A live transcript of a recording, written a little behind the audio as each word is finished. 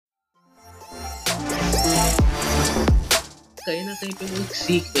कहीं ना कहीं पे वो एक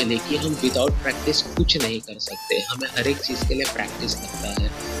सीख मिली कि हम विदाउट प्रैक्टिस कुछ नहीं कर सकते। हमें हर एक चीज के लिए प्रैक्टिस लगता है।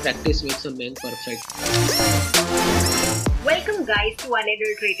 Practice makes a man perfect. Welcome guys to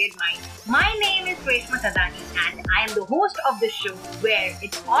Unadulterated Mind. My name is Reshma Tadani and I am the host of the show where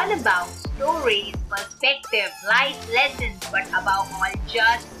it's all about stories, perspective, life lessons, but above all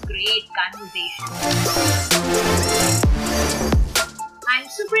just great conversation. I'm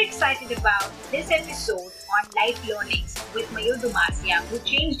super excited about this episode on life learnings with Mayur Dumasia, who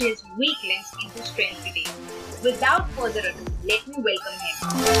changed his weak links into strength today. Without further ado, let me welcome him.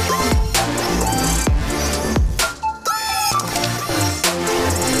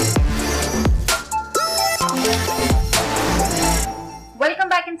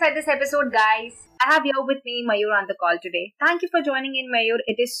 Welcome back inside this episode, guys. I have here with me Mayur on the call today. Thank you for joining in, Mayur.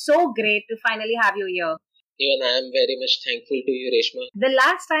 It is so great to finally have you here. Even I am very much thankful to you, Reshma. The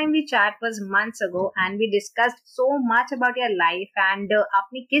last time we chat was months ago and we discussed so much about your life and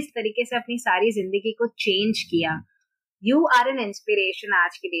आपने किस तरीके से अपनी सारी जिंदगी को change किया. You are an inspiration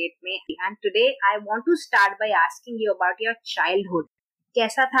आज की डेट में and today I want to start by asking you about your childhood.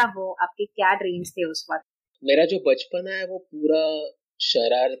 कैसा था वो? आपके क्या dreams थे उस वक्त? मेरा जो बचपन है वो पूरा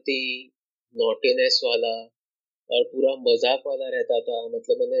शरारती, नॉटीनेस वाला और पूरा मजाक वाला रहता था।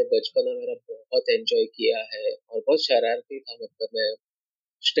 मतलब मैंने बचपन में मेरा बहुत एंजॉय किया है और बहुत शरारती था। मतलब मैं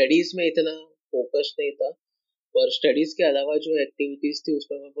स्टडीज में इतना फोकस नहीं था और स्टडीज के अलावा जो एक्टिविटीज थी उस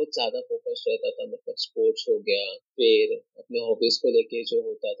पर मैं बहुत ज्यादा फोकस रहता था। मतलब स्पोर्ट्स हो गया, फिर अपने हॉबीज को लेके जो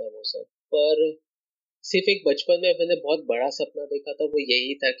होता था वो सब। पर सिर्फ एक बचपन में मैंने बहुत बड़ा सपना देखा था, वो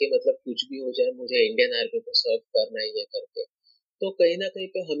यही था कि मतलब कुछ भी हो जाए मुझे इंडियन आर्मी को सर्व करना ही है करके। तो कहीं ना कहीं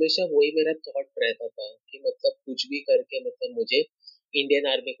पे हमेशा वही मेरा थॉट रहता था कि मतलब कुछ भी करके मतलब मुझे इंडियन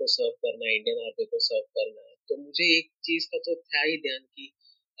आर्मी को सर्व करना है, इंडियन आर्मी को सर्व करना है। तो मुझे एक चीज का तो था ही ध्यान कि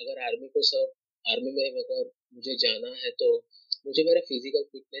अगर आर्मी में अगर मुझे जाना है तो मुझे मेरा फिजिकल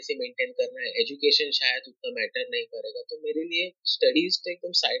फिटनेस ही मेंटेन करना है। एजुकेशन शायद उतना मैटर नहीं करेगा। तो मेरे लिए स्टडीज तो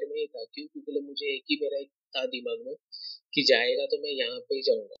एकदम साइड में ही था, क्योंकि मुझे एक ही मेरा एक था दिमाग में कि जाएगा तो मैं यहाँ पे ही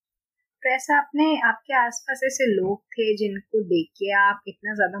जाऊंगा। तो ऐसा आपके आसपास ऐसे लोग थे जिनको देख के आप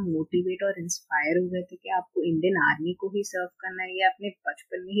इतना ज्यादा मोटिवेट और इंस्पायर हुए थे कि आपको इंडियन आर्मी को ही सर्व करना है, या आपने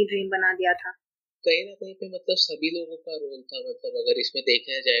बचपन में ही ड्रीम बना दिया था? कहीं ना कहीं पे मतलब सभी लोगों का रोल था। मतलब अगर इसमें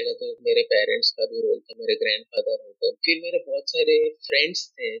देखा जाएगा तो मेरे पेरेंट्स का भी रोल था, मेरे ग्रैंडफादर हो गए, फिर मेरे बहुत सारे फ्रेंड्स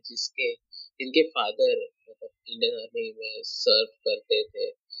थे जिनके फादर मतलब इंडियन आर्मी में सर्व करते थे।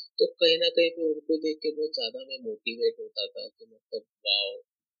 तो कहीं ना कहीं पे उनको देख के बहुत ज्यादा मैं मोटिवेट होता था कि मतलब वाओ,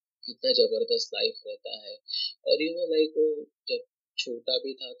 कितना जबरदस्त लाइफ रहता है। और लाइक वो जब छोटा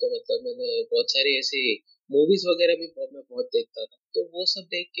भी था तो मतलब मैंने बहुत सारी ऐसी मूवीज वगैरह भी मैं बहुत देखता था। तो वो सब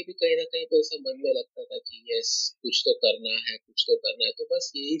देख के भी कहीं ना कहीं पे ऐसा मन में लगता था कि यस, कुछ तो करना है, कुछ तो करना है। तो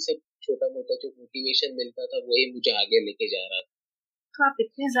बस यही सब छोटा मोटा जो मोटिवेशन मिलता था वही मुझे आगे लेके जा रहा था। तो आप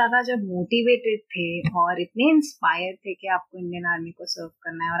इतने ज्यादा जब मोटिवेटेड थे और इतने इंस्पायर थे कि आपको इंडियन आर्मी को सर्व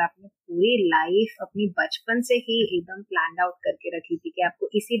करना है और आपने पूरी लाइफ अपनी बचपन से ही एकदम प्लान आउट करके रखी थी कि आपको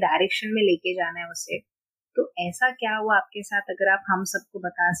इसी डायरेक्शन में लेके जाना है उसे, तो ऐसा क्या हुआ आपके साथ? अगर आप हम सबको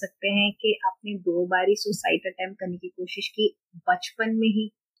बता सकते हैं कि आपने 2 बार सुसाइड अटेम्प्ट करने की कोशिश की बचपन में ही।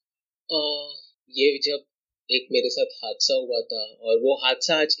 ये जब एक मेरे साथ हादसा हुआ था और वो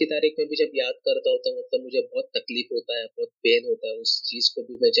हादसा आज की तारीख में भी जब याद करता हूँ तो मतलब मुझे बहुत तकलीफ होता है, बहुत पेन होता है उस चीज को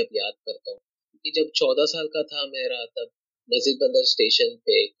भी मैं जब याद करता हूँ। क्योंकि जब 14 साल का था मेरा, तब नजीर बंदर स्टेशन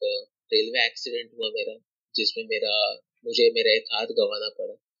पे एक रेलवे एक्सीडेंट हुआ मेरा, जिसमें मुझे मेरा एक हाथ गंवाना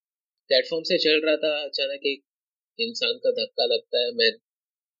पड़ा। प्लेटफॉर्म से चल रहा था, अचानक एक इंसान का धक्का लगता है, मैं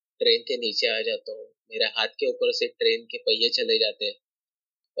ट्रेन के नीचे आ जाता हूँ। मेरे हाथ के ऊपर से ट्रेन के पहिए चले जाते हैं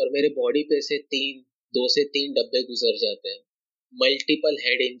और मेरे बॉडी पे से 2 से 3 डब्बे गुजर जाते हैं। मल्टीपल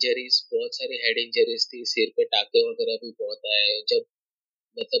हेड इंजरीज, बहुत सारी हेड इंजरीज थी, सिर पे टाके वगैरह भी बहुत आए। जब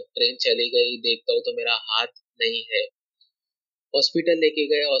मतलब ट्रेन चली गई देखता हूँ तो मेरा हाथ नहीं है। हॉस्पिटल लेके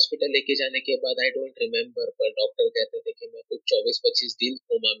गए, हॉस्पिटल लेके जाने के बाद आई डोंट रिमेम्बर, पर डॉक्टर कहते थे कि मैं कुछ 24-25 दिन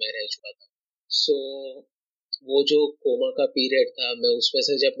कोमा में रह चुका था। सो वो जो कोमा का पीरियड था, मैं उसमें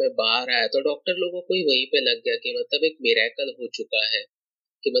से जब मैं बाहर आया तो डॉक्टर लोगों को ही वहीं पे लग गया कि मतलब एक मिरेकल हो चुका है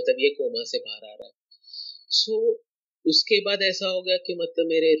कि मतलब ये कोमा से बाहर आ रहा है। सो उसके बाद ऐसा हो गया कि मतलब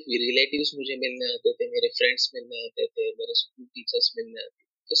मेरे रिलेटिव्स मुझे मिलने आते थे, मेरे फ्रेंड्स मिलने आते थे, मेरे स्कूल टीचर्स मिलने आते थे।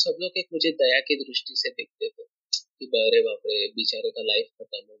 तो सब लोग एक मुझे दया की दृष्टि से देखते थे कि अरे बाप रे, बेचारे का लाइफ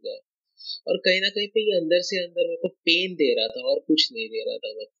खत्म हो गया। और कहीं ना कहीं पे ये अंदर से अंदर मेरे को पेन दे रहा था और कुछ नहीं दे रहा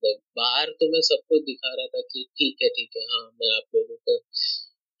था। मतलब बाहर तो मैं सबको दिखा रहा था कि ठीक है, हाँ मैं आप लोगों का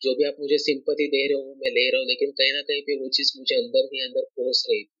जो भी आप मुझे सिंपैथी दे रहे हो मैं ले रहा हूँ, लेकिन कहीं ना कहीं पे वो चीज मुझे अंदर ही अंदर कोस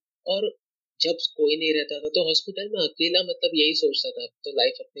रही थी। और जब कोई नहीं रहता था तो हॉस्पिटल में अकेला मतलब यही सोचता था तो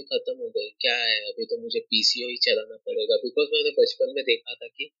लाइफ अपनी खत्म हो गई क्या है, अभी तो मुझे पीसीओ ही चलाना पड़ेगा। बिकॉज मैंने बचपन में देखा था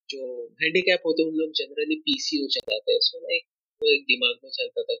कि जो हैंडीकैप होते हैं उन लोग जनरली पीसीओ चलाते हैं। सो लाइक वो एक दिमाग में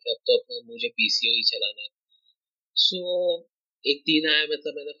चलता था कि अब तो अपने मुझे पीसीओ ही चलाना है। सो एक दिन आया,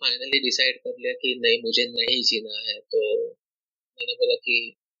 मतलब मैंने फाइनली डिसाइड कर लिया कि नहीं, मुझे नहीं जीना है। तो मैंने बोला कि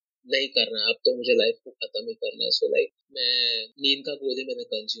नहीं करना है, अब तो मुझे लाइफ को खत्म ही करना है। सो लाइक मैं नींद का गोली मैंने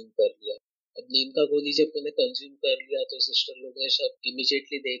कंज्यूम कर लिया। अब नींद का गोली जब मैंने कंज्यूम कर लिया तो सिस्टर लोग ने सब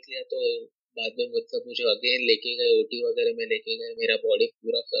इमिजिएटली देख लिया। तो बाद में मतलब मुझे अगेन लेके गए, ओटी वगैरह में लेके गए, मेरा बॉडी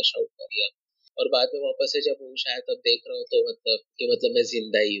पूरा फ्लश आउट कर दिया। और बाद में वापस से जब होश आया तब देख रहा हूँ तो मतलब कि मतलब मैं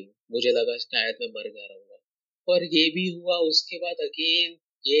जिंदा ही हूँ। मुझे लगा शायद मैं मर गया रहूंगा, पर ये भी हुआ। उसके बाद अगेन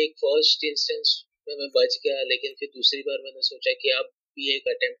ये एक फर्स्ट इंस्टेंस में मैं बच गया, लेकिन फिर दूसरी बार मैंने सोचा कि अब भी एक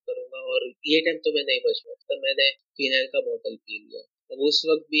अटेम्प्ट करूंगा, और ये टाइम तो मैं नहीं बच पाया। तब मैंने फिनाइल का बोतल पी लिया। अब उस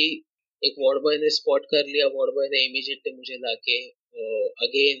वक्त भी एक वार्ड बॉय ने स्पॉट कर लिया। वार्ड बॉय ने इमीडिएटली मुझे लाके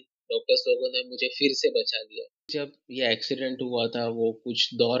अगेन डॉक्टर्स लोगों ने मुझे फिर से बचा लिया। जब ये एक्सीडेंट हुआ था वो कुछ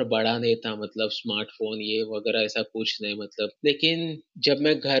दौर बड़ा नहीं था, मतलब स्मार्टफोन ये वगैरह ऐसा कुछ नहीं, मतलब लेकिन जब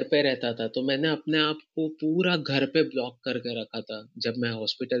मैं घर पे रहता था तो मैंने अपने आप को पूरा घर पे ब्लॉक करके रखा था। जब मैं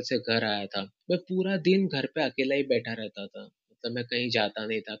हॉस्पिटल से घर आया था मैं पूरा दिन घर पे अकेला ही बैठा रहता था। मतलब मैं कहीं जाता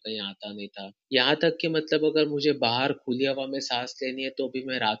नहीं था, कहीं आता नहीं था। यहाँ तक कि मतलब अगर मुझे बाहर खुली हवा में सांस लेनी है तो भी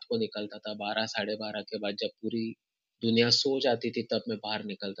मैं रात को निकलता था 12 साढ़े 12 के बाद, जब पूरी दुनिया सो जाती थी तब मैं बाहर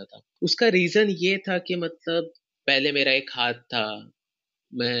निकलता था। उसका रीजन ये था कि मतलब पहले मेरा एक हाथ था,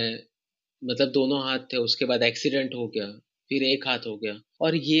 मैं मतलब दोनों हाथ थे, उसके बाद एक्सीडेंट हो गया, फिर एक हाथ हो गया,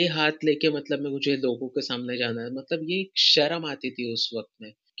 और ये हाथ लेके मतलब मैं मुझे लोगों के सामने जाना है। मतलब ये एक शर्म आती थी उस वक्त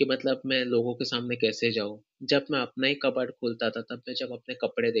में कि मतलब मैं लोगों के सामने कैसे जाऊं। जब मैं अपना ही कपबोर्ड खोलता था, तब मैं जब अपने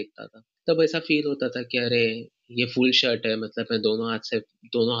कपड़े देखता था तब ऐसा फील होता था कि अरे ये फुल शर्ट है, मतलब मैं दोनों हाथ से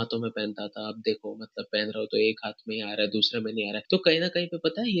दोनों हाथों में पहनता था। अब देखो मतलब पहन रहा हूँ तो एक हाथ में ही आ रहा है, दूसरे में नहीं आ रहा है। तो कहीं ना कहीं पे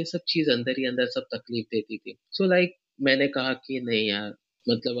पता है ये सब चीज अंदर ही अंदर सब तकलीफ देती थी। सो लाइक मैंने कहा कि नहीं यार,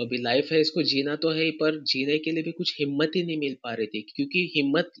 मतलब अभी लाइफ है, इसको जीना तो है ही, पर जीने के लिए भी कुछ हिम्मत ही नहीं मिल पा रही थी। क्योंकि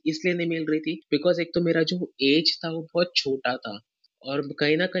हिम्मत इसलिए नहीं मिल रही थी बिकॉज एक तो मेरा जो एज था वो बहुत छोटा था, और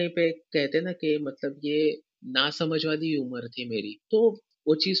कहीं ना कहीं पे कहते ना कि मतलब ये ना समझ वाली उम्र थी मेरी। तो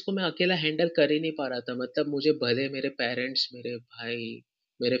वो चीज को मैं अकेला हैंडल कर ही नहीं पा रहा था। मतलब मुझे भले मेरे पेरेंट्स, मेरे भाई,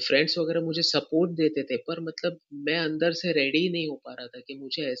 मेरे फ्रेंड्स वगैरह मुझे सपोर्ट देते थे, पर मतलब मैं अंदर से रेडी ही नहीं हो पा रहा था कि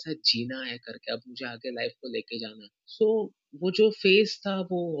मुझे ऐसा जीना है करके, अब मुझे आगे लाइफ को लेके जाना है। सो वो जो फेज था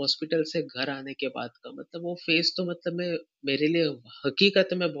वो हॉस्पिटल से घर आने के बाद का, मतलब वो फेज तो मतलब मैं मेरे लिए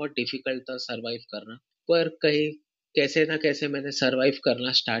हकीकत में बहुत डिफिकल्ट था सरवाइव करना। पर कहीं कैसे ना कैसे मैंने सरवाइव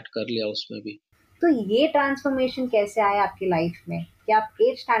करना स्टार्ट कर लिया उसमें भी। तो ये ट्रांसफॉर्मेशन कैसे आया आपकी लाइफ में कि आप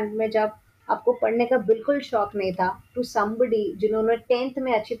 8th स्टैंडर्ड में जब आपको पढ़ने का बिल्कुल शौक नहीं था, टू समबडी जिन्होंने 10th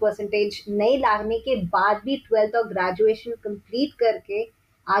में अच्छी परसेंटेज नहीं लाने के बाद भी 12th और ग्रेजुएशन कंप्लीट करके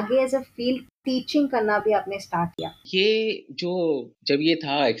आगे एज अ फील्ड टीचिंग करना भी आपने स्टार्ट किया। ये जो जब ये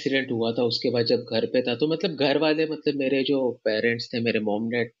था एक्सीडेंट हुआ था उसके बाद जब घर पे था तो मतलब घर वाले, मतलब मेरे जो पेरेंट्स थे, मेरे मॉम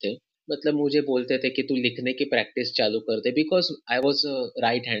डैड थे, मतलब मुझे बोलते थे कि तू लिखने की प्रैक्टिस चालू कर दे। Because I was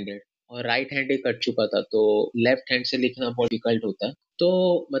right handed, और राइट हैंड ही कट चुका था तो लेफ्ट हैंड से लिखना बहुत डिफिकल्ट होता है। तो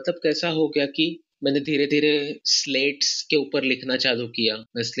मतलब कैसा हो गया कि मैंने धीरे धीरे स्लेट्स के ऊपर लिखना चालू किया।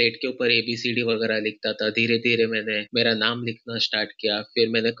 मैं स्लेट के ऊपर एबीसीडी वगैरह लिखता था। धीरे धीरे मैंने मेरा नाम लिखना स्टार्ट किया। फिर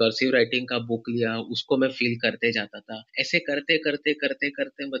मैंने कर्सिव राइटिंग का बुक लिया, उसको मैं फिल करते जाता था। ऐसे करते करते करते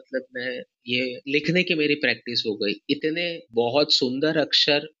करते मतलब मैं ये लिखने की मेरी प्रैक्टिस हो गई। इतने बहुत सुंदर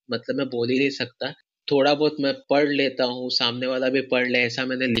अक्षर मतलब मैं बोल ही नहीं सकता। थोड़ा बहुत मैं पढ़ लेता हूँ, सामने वाला भी पढ़ ले, ऐसा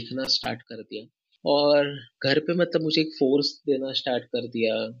मैंने लिखना स्टार्ट कर दिया। और घर पे मतलब मुझे एक फोर्स देना स्टार्ट कर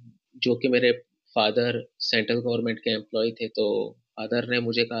दिया, जो कि मेरे फादर सेंट्रल गवर्नमेंट के एम्प्लॉय थे। तो फादर ने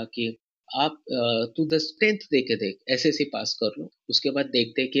मुझे कहा कि आप तू 10th दे के देख, एसएससी पास कर लो, उसके बाद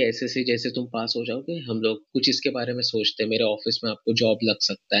देखते हैं कि एसएससी जैसे तुम पास हो जाओगे हम लोग कुछ इसके बारे में सोचते हैं, मेरे ऑफिस में आपको जॉब लग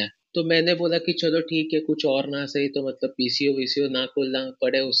सकता है। तो मैंने बोला कि चलो ठीक है, कुछ और ना सही तो मतलब पीसीओ वीसीओ ना खुलना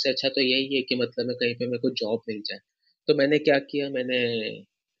पड़े, उससे अच्छा तो यही है कि मतलब मैं कहीं पे मेरे को जॉब मिल जाए। तो मैंने क्या किया, मैंने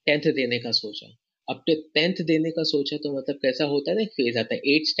 10th देने का सोचा। अब तो 10th देने का सोचा तो मतलब कैसा होता है ना, एक फेज आता है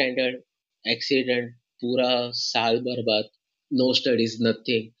 8th स्टैंडर्ड, एक्सीडेंट, पूरा साल बर्बाद, नो स्टडीज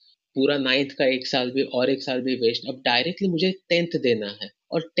नथिंग, पूरा 9th का एक साल भी और एक साल भी वेस्ट। अब डायरेक्टली मुझे 10th देना है,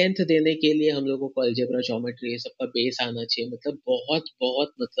 और 10th देने के लिए हम लोगों को अलजेब्रा ज्योमेट्री ये सब का बेस आना चाहिए। मतलब बहुत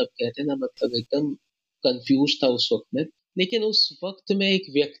बहुत मतलब कहते हैं ना, मतलब एकदम कंफ्यूज था उस वक्त में। लेकिन उस वक्त में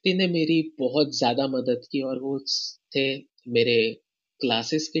एक व्यक्ति ने मेरी बहुत ज्यादा मदद की, और वो थे मेरे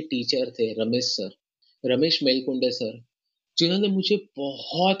क्लासेस के टीचर थे, रमेश सर, रमेश मेलकुंडे सर, जिन्होंने मुझे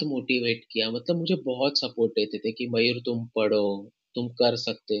बहुत मोटिवेट किया। मतलब मुझे बहुत सपोर्ट देते थे कि मयूर तुम पढ़ो, तुम कर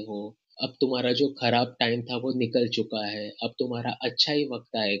सकते हो। अब तुम्हारा जो खराब टाइम था वो निकल चुका है, अब तुम्हारा अच्छा ही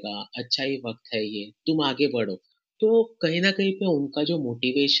वक्त आएगा, अच्छा ही वक्त है ये, तुम आगे बढ़ो। तो कहीं ना कहीं पे उनका जो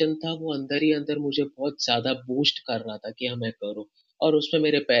मोटिवेशन था वो अंदर ही अंदर मुझे बहुत ज्यादा बूस्ट कर रहा था कि हाँ मैं करूँ। और उसमें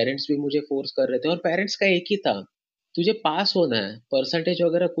मेरे पेरेंट्स भी मुझे फोर्स कर रहे थे, और पेरेंट्स का एक ही था, तुझे पास होना है, परसेंटेज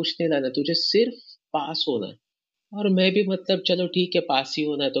वगैरह कुछ नहीं लाना, तुझे सिर्फ पास होना है। और मैं भी मतलब चलो ठीक है, पास ही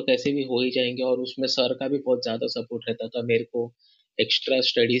होना है तो कैसे भी हो ही जाएंगे। और उसमें सर का भी बहुत ज्यादा सपोर्ट रहता था मेरे को, एक्स्ट्रा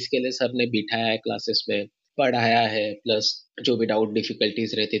स्टडीज के लिए सर ने बिठाया है क्लासेस में, पढ़ाया है, प्लस जो भी डाउट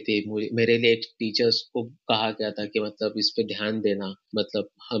डिफिकल्टीज रहती थी मेरे लिए टीचर्स को कहा गया था कि मतलब इस पे ध्यान देना, मतलब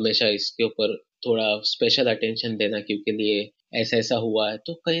हमेशा इसके ऊपर थोड़ा स्पेशल अटेंशन देना, क्योंकि लिए ऐसा ऐसा हुआ है।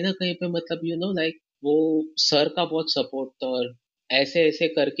 तो कहीं ना कहीं पे मतलब लाइक वो सर का बहुत सपोर्ट था। और ऐसे ऐसे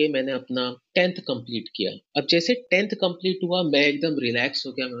करके मैंने अपना 10th कंप्लीट किया। अब जैसे 10th कंप्लीट हुआ मैं एकदम रिलैक्स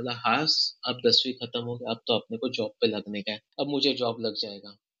हो गया, मैं बोला हाँ, अब 10वीं खत्म हो गया, अब तो अपने को जॉब पे लगने का है, अब मुझे जॉब लग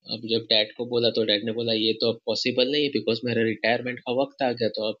जाएगा। अब जब डैड को बोला तो डैड ने बोला ये तो अब पॉसिबल नहीं है, बिकॉज मेरा रिटायरमेंट का वक्त आ गया,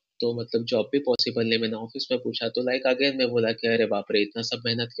 तो अब तो मतलब जॉब भी पॉसिबल नहीं। मैंने ऑफिस में पूछा तो लाइक अगेन मैं बोला कि अरे बाप रे, इतना सब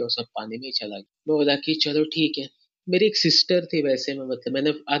मेहनत किया और सब पानी में ही चला गया। मैं बोला कि चलो ठीक है। मेरी एक सिस्टर थी, वैसे में मतलब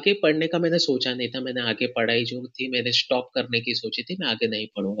मैंने आगे पढ़ने का मैंने सोचा नहीं था, मैंने आगे पढ़ाई जो थी मैंने स्टॉप करने की सोची थी, मैं आगे नहीं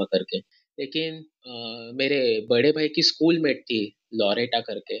पढ़ूंगा करके। लेकिन मेरे बड़े भाई की स्कूल मेट थी, लॉरेटा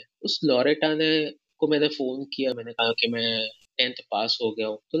करके। उस लॉरेटा ने को मैंने फोन किया, मैंने कहा कि मैं 10th पास हो गया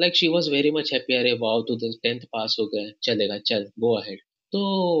हूँ। तो like she was very much happy, अरे वाओ तू तो 10th पास हो गया, चलेगा, चल गो अहेड।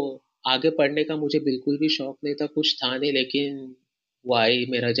 तो आगे पढ़ने का मुझे बिल्कुल भी शौक नहीं था, कुछ था नहीं, लेकिन वो आई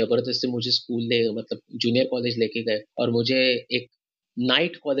मेरा जबरदस्ती मुझे स्कूल ले मतलब जूनियर कॉलेज लेके गए, और मुझे एक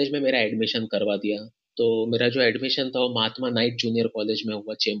नाइट कॉलेज में मेरा एडमिशन करवा दिया। तो मेरा जो एडमिशन था वो महात्मा नाइट जूनियर कॉलेज में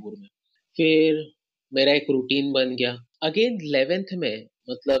हुआ, चेंबूर में। फिर मेरा एक रूटीन बन गया। अगेन 11th में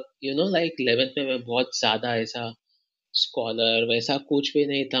मतलब लाइक 11th में मैं बहुत ज्यादा ऐसा स्कॉलर वैसा कुछ भी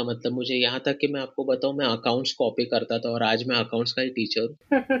नहीं था। मतलब मुझे यहाँ तक कि मैं आपको बताऊं, मैं अकाउंट्स कॉपी करता था, और आज मैं अकाउंट्स का ही टीचर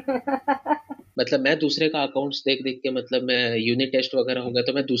हूँ। मतलब मैं दूसरे का अकाउंट्स देख देख के, मतलब मैं यूनिट टेस्ट वगैरह हो गया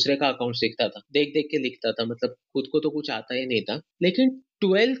तो मैं दूसरे का अकाउंट्स लिखता था, देख देख के लिखता था, मतलब खुद को तो कुछ आता ही नहीं था। लेकिन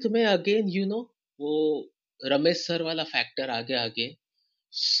 12th में अगेन वो रमेश सर वाला फैक्टर आ गया आगे।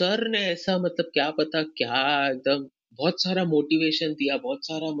 सर ने ऐसा मतलब क्या पता क्या एकदम बहुत सारा मोटिवेशन दिया, बहुत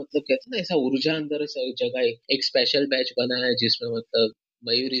सारा मतलब कहते हैं ना ऐसा ऊर्जा अंदर से जगह, एक स्पेशल बैच बना है जिसमें मतलब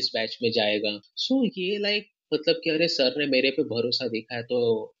मयूर इस बैच में जाएगा। सो ये लाइक मतलब कि अरे सर ने मेरे पे भरोसा दिखा है तो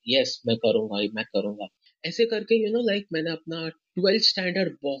यस मैं करूंगा ही, मैं करूंगा। ऐसे करके लाइक मैंने अपना 12th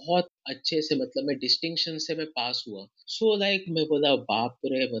स्टैंडर्ड बहुत अच्छे से मतलब मैं डिस्टिंक्शन से मैं पास हुआ। सो लाइक मैं बोला बाप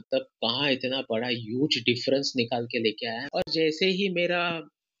रे, मतलब कहाँ इतना बड़ा ह्यूज डिफरेंस निकाल के लेके आया है। और जैसे ही मेरा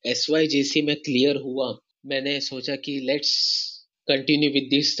SYGC में क्लियर हुआ, मैंने सोचा कि let's continue with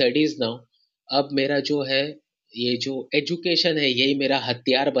the studies now. अब मेरा जो है ये जो एजुकेशन है यही मेरा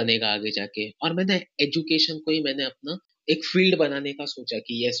हथियार बनेगा आगे जाके। और मैंने एजुकेशन को ही मैंने अपना एक फील्ड बनाने का सोचा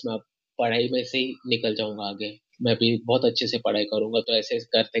कि यस मैं अब पढ़ाई में से ही निकल जाऊंगा आगे, मैं भी बहुत अच्छे से पढ़ाई करूंगा। तो ऐसे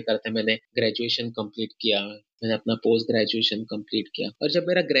करते करते मैंने ग्रेजुएशन कंप्लीट किया, मैंने अपना पोस्ट ग्रेजुएशन कंप्लीट किया। और जब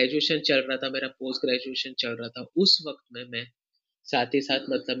मेरा ग्रेजुएशन चल रहा था, मेरा पोस्ट ग्रेजुएशन चल रहा था, उस वक्त में मैं साथ ही साथ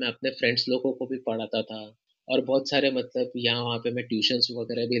मतलब मैं अपने फ्रेंड्स लोगों को भी पढ़ाता था। और बहुत सारे मतलब यहाँ वहाँ पे मैं ट्यूशंस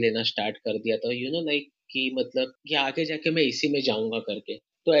वगैरह भी लेना स्टार्ट कर दिया था, लाइक कि मतलब कि आगे जाके मैं इसी में जाऊंगा करके।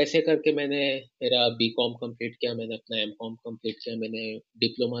 तो ऐसे करके मैंने मेरा B.Com कंप्लीट किया, मैंने अपना M.Com कंप्लीट किया, मैंने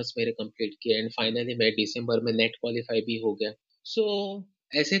डिप्लोमास मेरे कंप्लीट किए, एंड फाइनली मैं दिसंबर में नेट क्वालिफाई भी हो गया। सो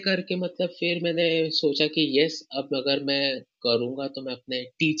ऐसे करके मतलब फिर मैंने सोचा कि यस अब अगर मैं करूंगा तो मैं अपने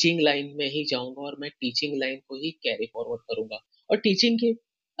टीचिंग लाइन में ही जाऊंगा, और मैं टीचिंग लाइन को ही कैरी फॉरवर्ड करूंगा। और टीचिंग के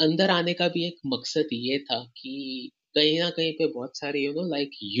अंदर आने का भी एक मकसद ये था कि कहीं ना कहीं पे बहुत सारे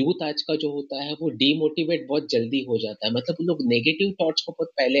लाइक यूथ आज का जो होता है वो डीमोटिवेट बहुत जल्दी हो जाता है। मतलब वो लोग नेगेटिव थॉट्स को बहुत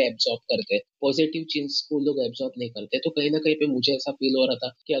पहले एब्जॉर्ब करते हैं, पॉजिटिव चीज को लोग एब्जॉर्ब नहीं करते। तो कहीं ना कहीं पे मुझे ऐसा फील हो रहा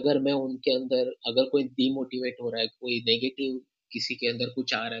था कि अगर मैं उनके अंदर, अगर कोई डीमोटिवेट हो रहा है, कोई नेगेटिव किसी के अंदर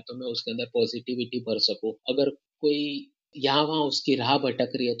कुछ आ रहा है, तो मैं उसके अंदर पॉजिटिविटी भर सकूं। अगर कोई यहाँ वहाँ उसकी राह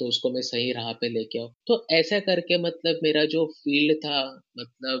भटक रही है तो उसको मैं सही राह पे लेके आऊँ। तो ऐसा करके मतलब मेरा जो फील्ड था,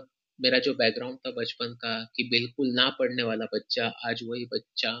 मतलब मेरा जो बैकग्राउंड था बचपन का कि बिल्कुल ना पढ़ने वाला बच्चा, आज वही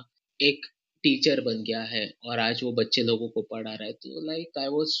बच्चा एक टीचर बन गया है और आज वो बच्चे लोगों को पढ़ा रहा है। तो like I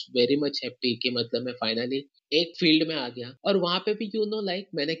was very much happy कि मतलब मैं फाइनली एक फील्ड में आ गया। और वहां पे भी लाइक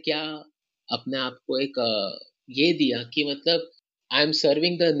मैंने क्या अपने आप को एक ये दिया कि मतलब I am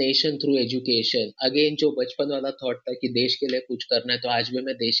serving the nation through education. Again जो बचपन वाला थॉट था कि देश के लिए कुछ करना है, तो आज भी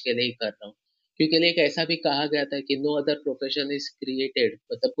मैं देश के लिए ही कर रहा हूँ। क्योंकि एक ऐसा भी कहा गया था कि no other profession is created,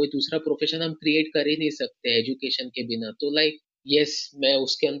 मतलब कोई दूसरा प्रोफेशन हम क्रिएट कर ही नहीं सकते एजुकेशन के बिना। तो लाइक यस मैं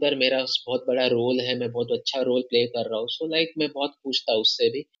उसके अंदर मेरा बहुत बड़ा रोल है, मैं बहुत अच्छा रोल प्ले कर रहा हूँ। सो लाइक मैं बहुत खुश था उससे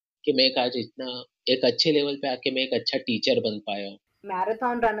भी। कि मैं एक आज इतना एक अच्छे लेवल पे आके मैं एक अच्छा टीचर बन पाया हूँ।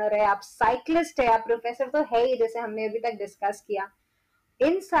 मैराथन रनर है, आप साइक्लिस्ट है, आप प्रोफेसर तो है ही, जैसे हमने अभी तक डिस्कस किया।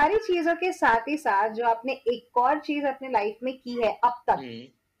 इन सारी चीजों के साथ ही साथ जो आपने एक और चीज अपने लाइफ में की है अब तक,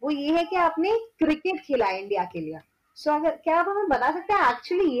 वो ये है कि आपने क्रिकेट खेला है इंडिया के लिए। सो अगर क्या आप हमें बता सकते हैं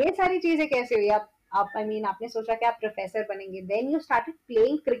एक्चुअली ये सारी चीजें कैसे हुई? आप आई मीन आपने सोचा कि आप प्रोफेसर बनेंगे, then you started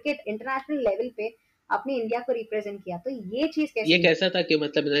playing cricket international level पे, आपने इंडिया को रिप्रेजेंट किया, तो ये चीज ये कैसी हुई? कैसा था कि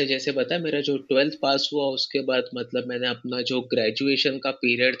मतलब मैंने जैसे बताया मेरा जो 12th पास हुआ उसके बाद मतलब मैंने अपना जो ग्रेजुएशन का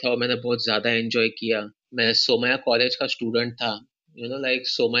पीरियड था वो मैंने बहुत ज्यादा एंजॉय किया। मैं सोमया कॉलेज का स्टूडेंट था। लाइक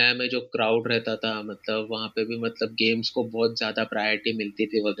सोमया में जो क्राउड रहता था मतलब वहाँ पे भी मतलब गेम्स को बहुत ज्यादा प्रायोरिटी मिलती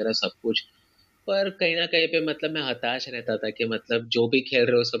थी वगैरह सब कुछ। पर कहीं ना कहीं पे मतलब मैं हताश रहता था कि मतलब जो भी खेल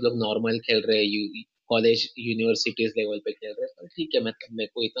रहे हो सब लोग नॉर्मल खेल रहे हैं, कॉलेज यूनिवर्सिटीज लेवल पे खेल रहे हैं, पर ठीक है मतलब मेरे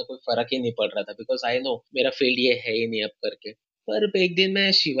को इतना कोई फर्क ही नहीं पड़ रहा था बिकॉज आई नो मेरा फील्ड ये है ही नहीं अब करके। पर एक दिन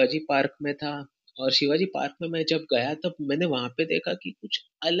मैं शिवाजी पार्क में था और शिवाजी पार्क में मैं जब गया तब मैंने वहां पे देखा कि कुछ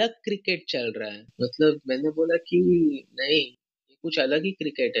अलग क्रिकेट चल रहा है। मतलब मैंने बोला कि नहीं ये कुछ अलग ही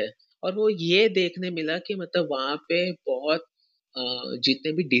क्रिकेट है। और वो ये देखने मिला कि मतलब वहां पे बहुत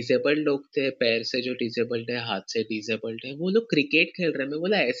जितने भी डिसेबल्ड लोग थे, पैर से जो डिसेबल्ड है, हाथ से डिसेबल्ड है, वो लोग क्रिकेट खेल रहे हैं। मैं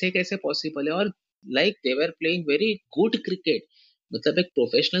बोला ऐसे कैसे पॉसिबल है? और like they were playing very good cricket. मतलब एक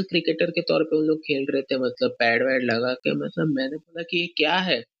प्रोफेशनल क्रिकेटर के तौर पे उन लोग खेल रहे थे मतलब पैड वैड लगा के। मतलब मैंने बोला कि ये क्या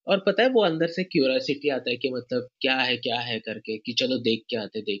है? और पता है वो अंदर से क्यूरियोसिटी आता है कि मतलब क्या है करके कि चलो देख के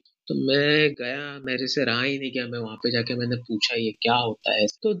आते देख। तो मैं गया, मेरे से रहा ही नहीं गया, मैं वहां पे जाके मैंने पूछा ये क्या होता है।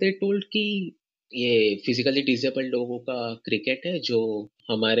 तो दे टोल्ड कि ये फिजिकली डिसेबल्ड लोगों का क्रिकेट है जो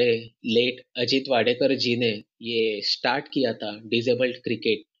हमारे लेट अजीत वाडेकर जी ने ये स्टार्ट किया था डिसेबल्ड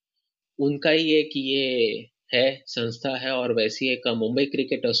क्रिकेट। उनका ही एक ये है संस्था है और वैसी एक Mumbai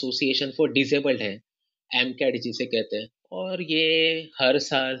cricket association for disabled है, एमकैड जिसे कहते हैं। और ये हर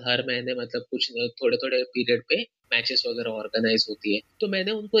साल हर महीने मतलब कुछ थोड़े थोड़े पीरियड पे मैचेस वगैरह ऑर्गेनाइज होती है। तो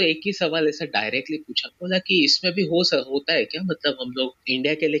मैंने उनको एक ही सवाल ऐसा डायरेक्टली पूछा, बोला कि इसमें भी होता है क्या? मतलब हम लोग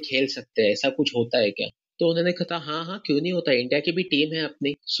इंडिया के लिए खेल सकते हैं, ऐसा कुछ होता है क्या? तो उन्होंने कहा हाँ हाँ क्यों नहीं होता, इंडिया की भी टीम है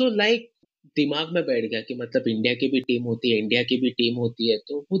अपनी। सो लाइक दिमाग में बैठ गया कि मतलब इंडिया की भी टीम होती है, इंडिया की भी टीम होती है,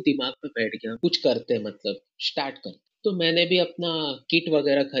 तो वो दिमाग में बैठ गया कुछ करते हैं मतलब स्टार्ट कर। तो मैंने भी अपना किट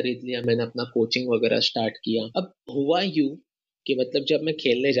वगैरह खरीद लिया, मैंने अपना कोचिंग वगैरह स्टार्ट किया। अब हुआ यूं कि मतलब जब मैं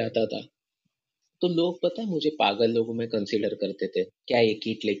खेलने जाता था तो लोग पता है मुझे पागल लोगों में कंसीडर करते थे, क्या ये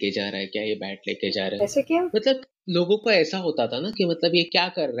किट लेके जा रहा है, क्या ये बैट लेके जा रहा है। ऐसे क्या? मतलब लोगों को ऐसा होता था ना कि मतलब ये क्या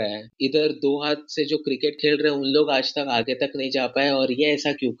कर रहा है, इधर दो हाथ से जो क्रिकेट खेल रहे हैं उन लोग आज तक आगे तक नहीं जा पाए और ये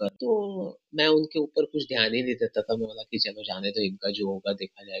ऐसा क्यों कर। तो मैं उनके ऊपर कुछ ध्यान ही नहीं देता था। मैं बोला कि चलो जाने दो, इनका जो होगा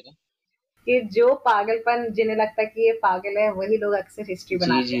देखा जाएगा। कि जो पागलपन जिन्हें लगता है कि ये पागल है, वही लोग अक्सर हिस्ट्री जी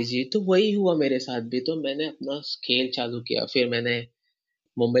बनाते जी हैं। जी, तो वही हुआ मेरे साथ भी। तो मैंने अपना खेल चालू किया, फिर मैंने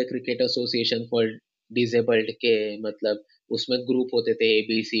Mumbai cricket association for disabled के मतलब उसमें ग्रुप होते थे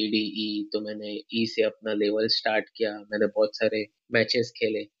ABCDE। तो मैंने ई से अपना लेवल स्टार्ट किया, मैंने बहुत सारे मैचेस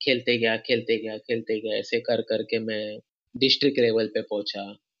खेले, खेलते गया ऐसे कर करके मैं डिस्ट्रिक्ट लेवल पे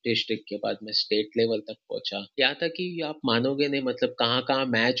पहुंचा। डिस्ट्रिक्ट के बाद मैं स्टेट लेवल तक पहुंचा। यहाँ तक कि आप मानोगे नहीं मतलब कहाँ कहाँ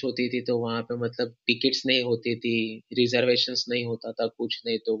मैच होती थी तो वहां पे मतलब टिकट्स नहीं होती थी, रिजर्वेशंस नहीं होता था कुछ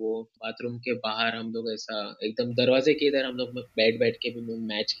नहीं। तो वो बाथरूम के बाहर हम लोग ऐसा एकदम दरवाजे के इधर हम लोग बैठ बैठ के भी मैं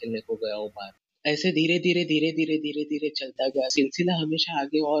मैच खेलने को गया हूँ बाहर। ऐसे धीरे धीरे चलता गया सिलसिला, हमेशा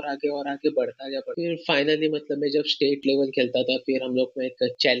आगे और आगे और आगे बढ़ता गया। फिर फाइनली मतलब मैं जब स्टेट लेवल खेलता था फिर हम लोग में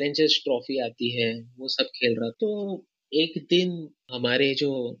एक चैलेंजर्स ट्रॉफी आती है, वो सब खेल रहा। तो एक दिन हमारे जो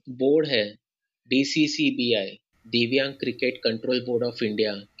बोर्ड है DCCBI, Divyang cricket control board of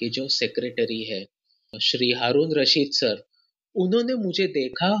India के जो सेक्रेटरी है श्री हारून रशीद सर, उन्होंने मुझे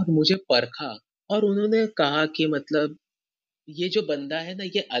देखा और मुझे परखा। और उन्होंने कहा कि मतलब ये जो बंदा है ना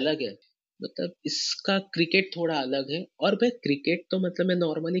ये अलग है, मतलब इसका क्रिकेट थोड़ा अलग है। और भाई क्रिकेट तो मतलब मैं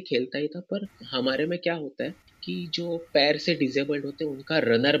नॉर्मली खेलता ही था, पर हमारे में क्या होता है कि जो पैर से डिसेबल्ड होते हैं उनका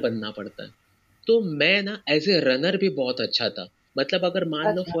रनर बनना पड़ता है। तो मैं ना एज ए रनर भी बहुत अच्छा था। मतलब अगर मान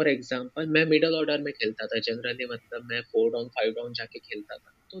लो अच्छा। फॉर एग्जांपल मैं मिडल ऑर्डर में खेलता था जनरली, मतलब मैं 4 डाउन 5 डाउन जाके खेलता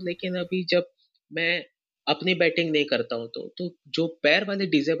था। तो लेकिन अभी जब मैं अपनी बैटिंग नहीं करता हूँ तो जो पैर वाले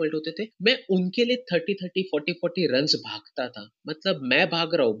डिसेबल्ड होते थे मैं उनके लिए 30 30 40 40 रन्स भागता था। मतलब मैं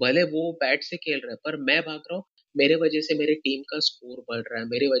भाग रहा हूँ, भले वो बैट से खेल रहा है पर मैं भाग रहा हूँ। मेरे वजह से मेरे टीम का स्कोर बढ़ रहा है,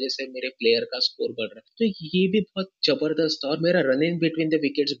 मेरी वजह से मेरे प्लेयर का स्कोर बढ़ रहा है। तो ये भी बहुत जबरदस्त था और मेरा run in between the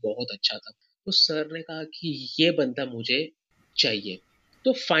wickets बहुत अच्छा था। तो सर ने कहा कि ये बंदा मुझे चाहिए।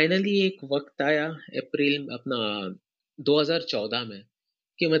 तो फाइनली एक वक्त आया अप्रैल अपना 2014 में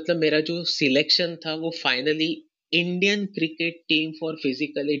कि मतलब मेरा जो सिलेक्शन था वो finally Indian cricket team for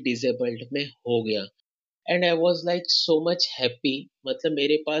physically disabled में हो गया। And I was like so much happy. मतलब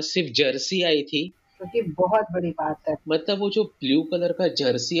मेरे पास सिर्फ जर्सी आई थी, क्योंकि बहुत बड़ी बात है। मतलब वो जो ब्लू कलर का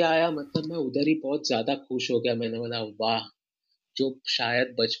जर्सी आया, मतलब मैं उधर ही बहुत ज्यादा खुश हो गया। मैंने बोला वाह, जो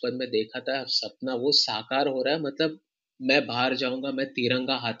शायद बचपन में देखा था सपना वो साकार हो रहा है। मतलब मैं बाहर जाऊंगा, मैं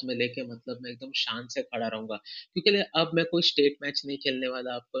तिरंगा हाथ में लेके, मतलब मैं एकदम शान से खड़ा रहूंगा, क्योंकि अब मैं कोई स्टेट मैच नहीं खेलने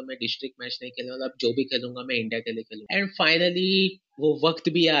वाला, अब कोई मैं डिस्ट्रिक्ट मैच नहीं खेलने वाला, अब जो भी खेलूंगा मैं इंडिया के लिए खेलूंगा। एंड फाइनली वो वक्त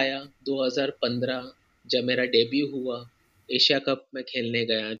भी आया 2015, जब मेरा डेब्यू हुआ, एशिया कप में खेलने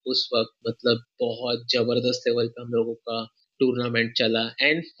गया। उस वक्त मतलब बहुत जबरदस्त लेवल पे हम लोगों का टूर्नामेंट चला,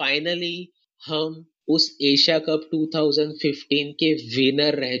 एंड फाइनली हम उस एशिया कप 2015 के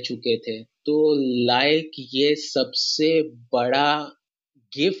विनर रह चुके थे। तो लाइक ये सबसे बड़ा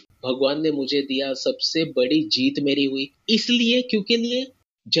गिफ्ट भगवान ने मुझे दिया, सबसे बड़ी जीत मेरी हुई। इसलिए क्योंकि लिए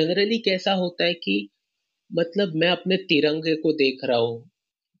जनरली कैसा होता है कि मतलब मैं अपने तिरंगे को देख रहा हूँ,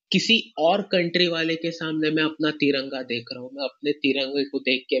 किसी और कंट्री वाले के सामने मैं अपना तिरंगा देख रहा हूँ, मैं अपने तिरंगे को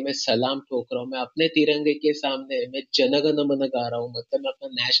देख के मैं सलाम ठोक रहा हूँ, मैं अपने तिरंगे के सामने मैं जनगण मन गा रहा हूँ, मतलब मैं अपना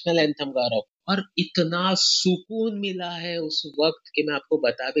नेशनल एंथम गा रहा हूँ। और इतना सुकून मिला है उस वक्त कि मैं आपको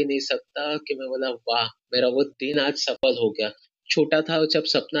बता भी नहीं सकता, कि मैं बोला वाह, मेरा वो दिन आज सफल हो गया। छोटा था जब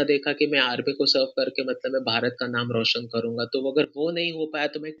सपना देखा कि मैं आर्मी को सर्व करके मतलब मैं भारत का नाम रोशन करूंगा, तो अगर वो नहीं हो पाया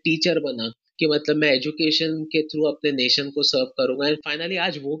तो मैं टीचर बना, कि मतलब मैं एजुकेशन के थ्रू अपने नेशन को सर्व करूंगा। एंड फाइनली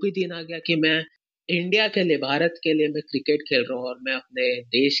आज वो भी दिन आ गया कि मैं इंडिया के लिए, भारत के लिए मैं क्रिकेट खेल रहा हूँ, और मैं अपने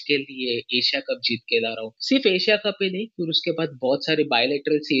देश के लिए एशिया कप जीत के ला रहा हूँ। सिर्फ एशिया कप ही नहीं, फिर उसके बाद बहुत सारी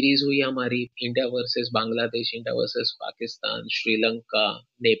बायलैटरल सीरीज हुई हमारी, India versus Bangladesh, India versus Pakistan, Sri Lanka,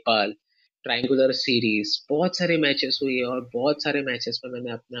 Nepal, triangular series, बहुत सारे मैचेस हुए, और बहुत सारे मैचेस में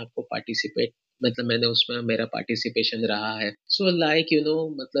मैंने अपने आप को पार्टिसिपेट, मतलब मैंने उसमें मेरा पार्टिसिपेशन रहा है। सो लाइक यू नो,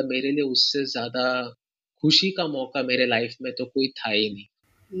 मतलब मेरे लिए उससे ज्यादा खुशी का मौका मेरे लाइफ में तो कोई था ही नहीं।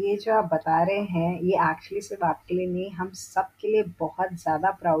 ये जो आप बता रहे हैं ये एक्चुअली सिर्फ आपके लिए नहीं, हम सब के लिए बहुत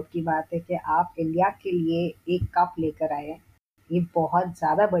ज़्यादा प्राउड की बात है कि आप इंडिया के लिए एक कप लेकर आए हैं। ये बहुत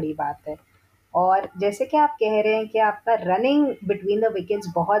ज़्यादा बड़ी बात है। और जैसे कि आप कह रहे हैं कि आपका रनिंग बिटवीन द विकेट्स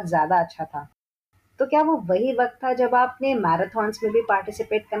बहुत ज़्यादा अच्छा था, तो क्या वो वही वक्त था जब आपने मैराथन्स में भी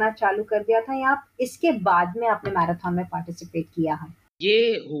पार्टिसिपेट करना चालू कर दिया था, या आप इसके बाद में आपने मैराथन में पार्टिसिपेट किया है?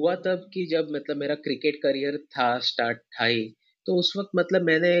 ये हुआ तब कि जब मतलब मेरा क्रिकेट करियर था, स्टार्ट था ही, तो उस वक्त मतलब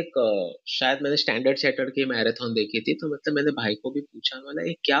मैंने एक शायद मैंने स्टैंडर्ड सेटर की मैराथन देखी थी, तो मतलब मैंने भाई को भी पूछा, बोला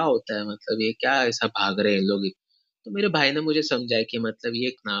ये क्या होता है, मतलब ये क्या ऐसा भाग रहे हैं लोग। तो मेरे भाई ने मुझे समझाया कि मतलब ये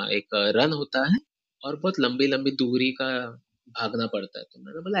ना एक रन होता है, और बहुत लंबी लंबी दूरी का भागना पड़ता है। तो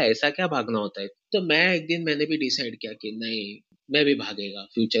मैंने बोला ऐसा क्या भागना होता है। तो मैं एक दिन मैंने भी डिसाइड किया कि नहीं, मैं भी भागेगा,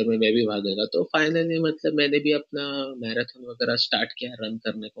 फ्यूचर में मैं भी भागेगा। तो फाइनली मतलब मैंने भी अपना मैराथन वगैरह स्टार्ट किया रन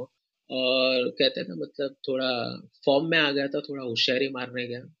करने को, और कहते हैं ना मतलब थोड़ा फॉर्म में आ गया था, थोड़ा होशियारी मारने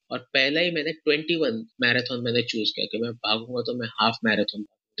गया, और पहले ही मैंने 21 मैराथन मैंने चूज किया कि मैं भागूंगा तो मैं हाफ मैराथन।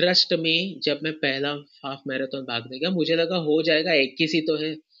 ट्रस्ट में जब मैं पहला हाफ मैराथन भागने गया, मुझे लगा हो जाएगा, 21 ही तो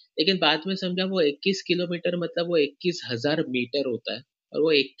है, लेकिन बाद में समझा वो 21 किलोमीटर मतलब वो 21,000 मीटर होता है, और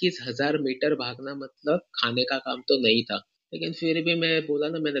वो 21,000 मीटर भागना मतलब खाने का काम तो नहीं था। लेकिन फिर भी मैं बोला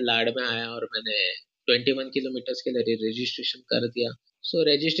ना, मैंने लाड़ में आया और मैंने 21 किलोमीटर के लिए रजिस्ट्रेशन कर दिया। सो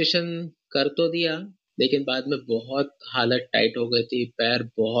रजिस्ट्रेशन कर तो दिया, लेकिन बाद में बहुत हालत टाइट हो गई थी, पैर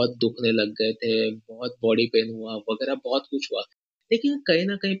बहुत दुखने लग गए थे, बहुत बॉडी पेन हुआ वगैरह, बहुत कुछ हुआ। लेकिन कहीं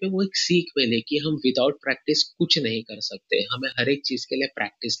ना कहीं पे वो एक सीख मिली कि हम विदाउट प्रैक्टिस कुछ नहीं कर सकते, हमें हर एक चीज के लिए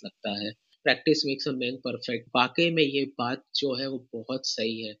प्रैक्टिस लगता है। Practice makes a man perfect, वाकई में ये बात जो है वो बहुत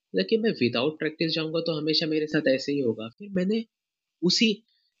सही है। लेकिन मैं विदाउट प्रैक्टिस जाऊंगा तो हमेशा मेरे साथ ऐसे ही होगा। फिर मैंने उसी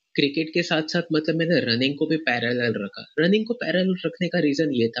क्रिकेट के साथ साथ मतलब मैंने रनिंग को भी पैरेलल रखा। रनिंग को पैरेलल रखने का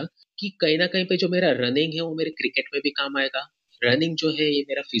रीजन ये था कि कहीं ना कहीं पे जो मेरा रनिंग है वो मेरे क्रिकेट में भी काम आएगा। रनिंग जो है ये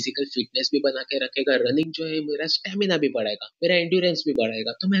मेरा फिजिकल फिटनेस भी बना के रखेगा, रनिंग जो है मेरा स्टेमिना भी बढ़ाएगा, मेरा एंड्योरेंस भी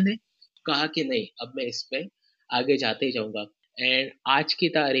बढ़ाएगा। तो मैंने कहा कि नहीं, अब मैं इसमें आगे जाते ही जाऊंगा। एंड आज की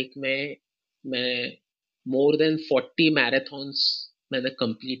तारीख में मैं मोर देन 40 मैराथन्स मैंने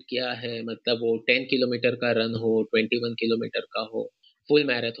कंप्लीट किया है। मतलब वो 10 किलोमीटर का रन हो, 21 किलोमीटर का हो, फुल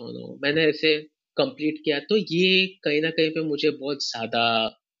मैराथन हो, मैंने ऐसे कंप्लीट किया। तो ये कहीं ना कहीं पे मुझे बहुत ज्यादा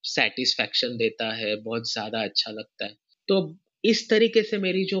सेटिस्फैक्शन देता है, बहुत ज्यादा अच्छा लगता है। तो इस तरीके से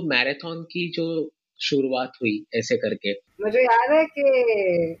मेरी जो मैराथन की जो शुरुआत हुई ऐसे करके। मुझे याद है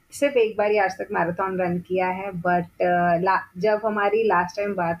कि सिर्फ एक बार ही आज तक मैराथन रन किया है, बट जब हमारी लास्ट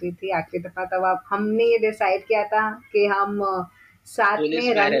टाइम बात हुई थी आखिरी दफा, तब आप हमने ये डिसाइड किया था कि हम साथ पुलिस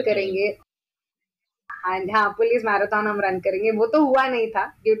में रन मैराथन। करेंगे। हाँ हाँ, पुलिस मैराथन हम रन करेंगे। वो तो हुआ नहीं था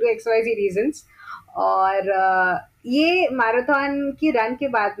due to x Y Zee reasons. और ये मैराथन की रन के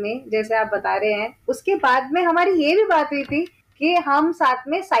बाद में, जैसे आप बता रहे हैं, उसके बाद में हमारी ये भी बात हुई थी कि हम साथ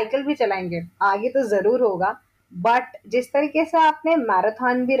में साइकिल भी चलाएंगे, आगे तो जरूर होगा। बट जिस तरीके से आपने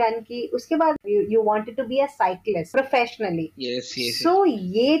मैराथन भी रन की, उसके बाद you wanted to be a cyclist professionally. Yes yes. सो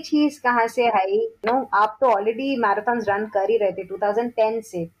ये चीज कहाँ से आई? नो, आप तो ऑलरेडी मैराथन रन कर ही रहे थे 2010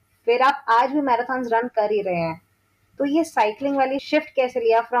 से, फिर आप आज भी मैराथन रन कर ही रहे हैं। तो ये साइकिलिंग वाली शिफ्ट कैसे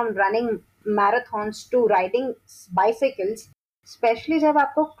लिया from running marathons to riding bicycles, specially जब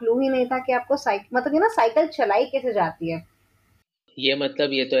आपको क्लू ही नहीं था कि आपको मतलब ये ना साइकिल चलाई कैसे जाती है। ये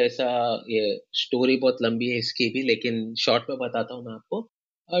मतलब ये तो ऐसा, ये स्टोरी बहुत लंबी है इसकी भी, लेकिन शॉर्ट में बताता हूँ मैं आपको।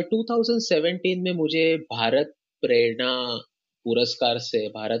 2017 में मुझे भारत प्रेरणा पुरस्कार से,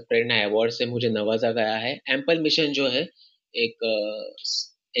 भारत प्रेरणा अवार्ड से मुझे नवाजा गया है। एम्पल मिशन जो है, एक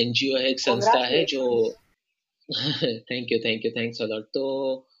एनजीओ है, एक संस्था है जो congratulation. Thank you thanks a lot. तो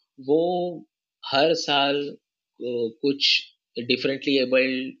वो हर साल कुछ डिफरेंटली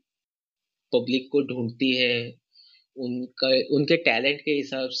एबल्ड पब्लिक को ढूंढती है, उनका, उनके टैलेंट के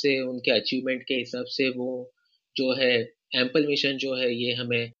हिसाब से, उनके अचीवमेंट के हिसाब से वो जो है, एम्पल मिशन जो है, ये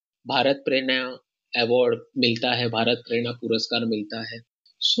हमें भारत प्रेरणा अवार्ड मिलता है, भारत प्रेरणा पुरस्कार मिलता है।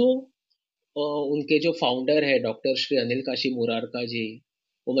 सो उनके जो फाउंडर है डॉक्टर श्री अनिल काशी मुरारका जी,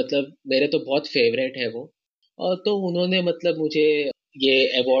 वो मतलब मेरे तो बहुत फेवरेट है वो। और तो उन्होंने मतलब मुझे ये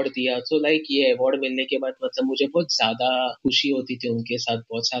अवार्ड दिया, तो लाइक ये अवार्ड मिलने के बाद मतलब मुझे बहुत ज्यादा खुशी होती थी उनके साथ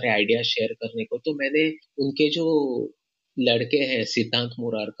बहुत सारे आइडिया शेयर करने को। तो मैंने उनके जो लड़के हैं सिद्धांत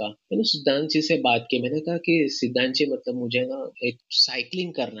मुरारका, मैंने सिद्धांत जी से बात की। मैंने कहा कि सिद्धांत जी मतलब मुझे ना एक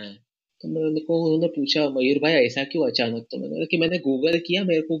साइकिलिंग करना है। तो मैंने को उन्होंने पूछा मयूर भाई ऐसा क्यों अचानक? तो मैंने बोला कि मैंने गूगल किया,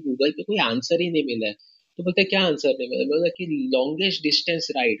 मेरे को गूगल पे कोई आंसर ही नहीं मिला है। तो बोलते क्या आंसर नहीं मिला? बोला कि लॉन्गेस्ट डिस्टेंस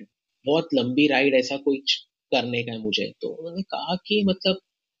राइड, बहुत लंबी राइड ऐसा कुछ करने का है मुझे। तो उन्होंने कहा कि मतलब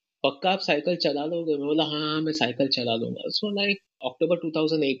पक्का आप साइकिल चला लोगे? मैं बोला हाँ हाँ मैं साइकिल चला लूंगा। सो लाइक अक्टूबर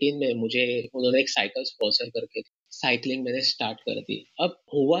 2018 में मुझे उन्होंने एक साइकिल स्पॉन्सर करके साइकिलिंग मैंने स्टार्ट कर दी। अब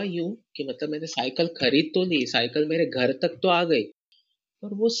हुआ यूं कि मतलब मैंने साइकिल खरीद तो ली, साइकिल मेरे घर तक तो आ गई,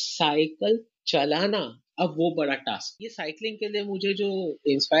 पर वो साइकिल चलाना, अब वो बड़ा टास्क। ये साइकिलिंग के लिए मुझे जो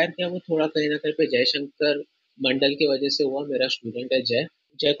इंस्पायर किया वो थोड़ा कहीं ना कहीं पे जयशंकर मंडल की वजह से हुआ। मेरा स्टूडेंट है जय,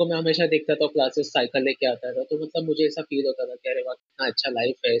 जय को मैं हमेशा देखता था क्लासेस साइकिल लेके आता था, तो मतलब मुझे ऐसा फील होता था कि अरे वाह कितना अच्छा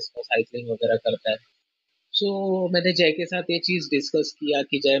लाइफ है इसका, साइकिलिंग वगैरह करता है। सो मैंने जय के साथ ये चीज डिस्कस किया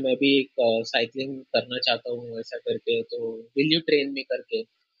कि जय मैं भी एक साइकिलिंग करना चाहता हूँ ऐसा करके, तो विल यू ट्रेन मी करके।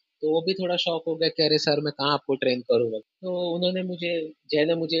 तो वो भी थोड़ा शॉक हो गया कि अरे सर मैं कहाँ आपको ट्रेन करूँगा। तो उन्होंने मुझे, जय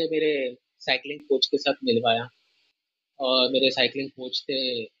ने मुझे मेरे साइकिलिंग कोच के साथ मिलवाया। और मेरे साइकिलिंग कोच थे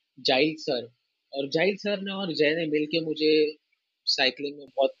जाहिद सर। और जाहिद सर ने और जय ने मिलके मुझे साइकिलिंग में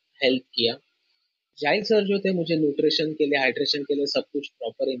बहुत हेल्प किया। जाहिद सर जो थे मुझे न्यूट्रिशन के लिए, हाइड्रेशन के लिए सब कुछ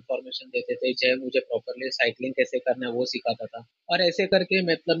प्रॉपर इंफॉर्मेशन देते थे। जय मुझे प्रॉपरली साइकिलिंग कैसे करना है वो सिखाता था। और ऐसे करके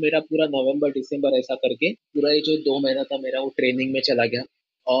मतलब मेरा पूरा नवंबर दिसंबर ऐसा करके पूरा ये जो 2 महीना था मेरा वो ट्रेनिंग में चला गया।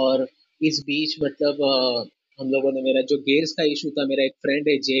 और इस बीच मतलब हम लोगों ने, मेरा जो गेयर्स का इशू था, मेरा एक फ्रेंड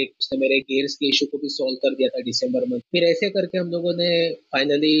है जेक, उसने मेरे गेयर्स के इशू को भी सॉल्व कर दिया था दिसंबर में। फिर ऐसे करके हम लोगों ने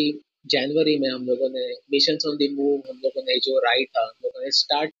फाइनली जनवरी में हम लोगों ने मिशन ऑन द मूव, हम लोगों ने जो राइड था हम लोगों ने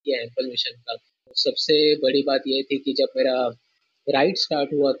स्टार्ट किया एम्पल मिशन का। सबसे बड़ी बात यह थी कि जब मेरा राइड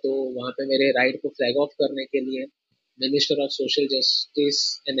स्टार्ट हुआ तो वहाँ पे मेरे राइड को फ्लैग ऑफ करने के लिए minister of social justice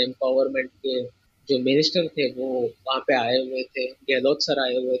and empowerment के जो मिनिस्टर थे वो वहाँ पे आए हुए थे। गहलोत सर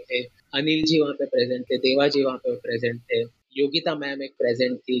आए हुए थे, अनिल जी वहाँ पे प्रेजेंट थे, देवा जी वहाँ पे प्रेजेंट थे, योगिता मैम एक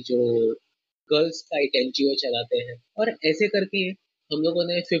प्रेजेंट थी जो गर्ल्स का एक एनजीओ चलाते हैं। और ऐसे करके हम लोगों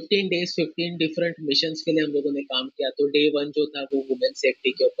ने 15 डेज 15 डिफरेंट मिशन के लिए हम लोगों ने काम किया। तो डे 1 जो था वो वुमेन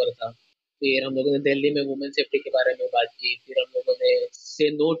सेफ्टी के ऊपर था। फिर हम लोगों ने दिल्ली में वुमेन सेफ्टी के बारे में बात की। फिर हम लोगों ने से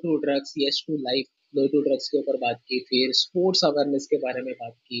no to drugs yes to life, no to drugs के ऊपर बात की। फिर स्पोर्ट्स अवेयरनेस के बारे में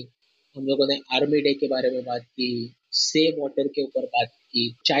बात की। हम लोगों ने आर्मी डे के बारे में बात की, सेव वाटर के ऊपर बात की,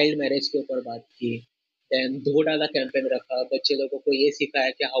 चाइल्ड मैरिज के ऊपर बात की। देन धो डाला कैंपेन रखा, बच्चे लोगों को ये सिखाया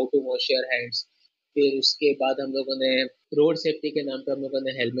कि how to wash your hands. फिर उसके बाद हम लोगों ने रोड सेफ्टी के नाम पे हम लोगों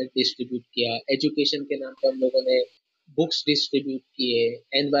ने हेलमेट डिस्ट्रीब्यूट किया, एजुकेशन के नाम पे हम लोगों ने बुक्स डिस्ट्रीब्यूट किए,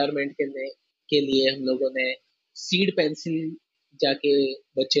 एनवायरनमेंट के लिए हम लोगों ने सीड पेंसिल जाके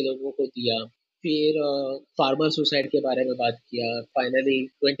बच्चे लोगों को दिया। फिर फार्मर सुसाइड के बारे में बात किया। फाइनली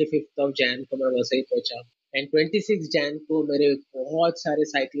 25 जैन को मैं वसई पहुंचा। एंड 26 जैन को मेरे बहुत सारे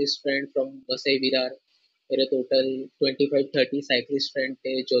cyclist friend from Vasai Virar, मेरे टोटल 25-30 साइकिलिस्ट फ्रेंड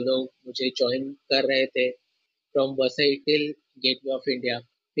थे जो लोग मुझे ज्वाइन कर रहे थे from Vasai till gateway of India.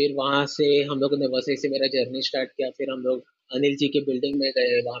 फिर वहाँ से हम लोगों ने वसई से मेरा जर्नी स्टार्ट किया। फिर हम लोग अनिल जी की बिल्डिंग में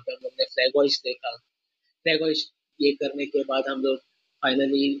गए, वहाँ पे हम लोग ने फ्लैग होइस्ट देखा। फ्लैग होइस्ट ये करने के बाद हम लोग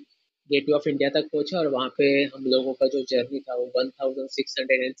फाइनली गेटवे ऑफ इंडिया तक पहुंचे और वहां पे हम लोगों का जो जर्नी था वो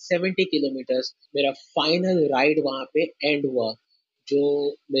 1670 मेरा फाइनल राइड वहां पे एंड हुआ,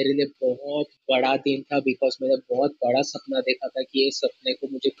 जो मेरे लिए बहुत बड़ा दिन था, बिकॉज मैंने बहुत बड़ा सपना देखा था कि ये सपने को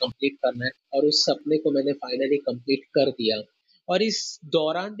मुझे कंप्लीट करना है, और उस सपने को मैंने फाइनली कंप्लीट कर दिया। और इस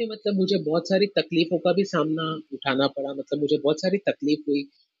दौरान भी मतलब मुझे बहुत सारी तकलीफों का भी सामना उठाना पड़ा, मतलब मुझे बहुत सारी तकलीफ हुई।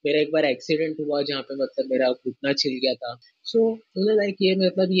 मेरा एक बार एक्सीडेंट हुआ जहाँ पे मतलब मेरा घुटना छिल गया था। सो लाइक ये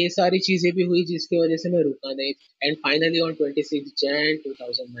मतलब ये सारी चीजें भी हुई जिसकी वजह से मैं रुका नहीं। एंड फाइनली ऑन 26 Jan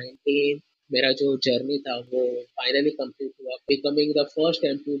 2019 मेरा जो जर्नी था वो फाइनली कंप्लीट हुआ, becoming the first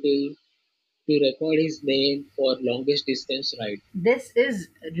amputee to record his name for longest distance ride. This is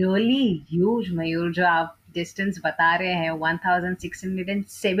really huge Mayur, जो आप डिस्टेंस बता रहे हैं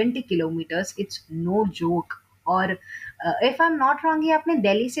 1670 किलोमीटर्स, इट्स नो जोक। और if I am not wrong, ये आपने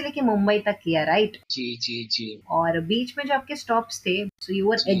दिल्ली से लेके मुंबई तक किया, राइट? जी जी जी और बीच में जो आपके स्टॉप्स थे, सो यू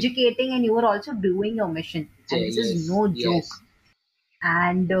वर जी। Educating and you were also doing your mission, and this is yes no yes. Joke.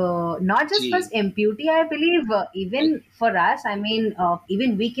 And not just for जी amputee, I believe, even for us, I mean,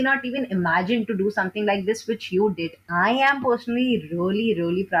 even we cannot even imagine to do something like this which you did. I am personally really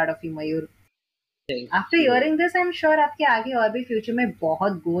really proud of you, Mayur. Thank After you. hearing this, I'm sure आपके आगे और भी future में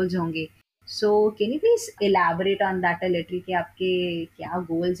बहुत goals होंगे. So can you please elaborate on that a little, कि आपके क्या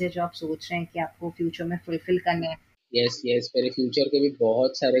गोल्स है जो आप सोच रहे हैं कि आपको फ्यूचर में फुलफिल करने हैं? यस यस, मेरे फ्यूचर के भी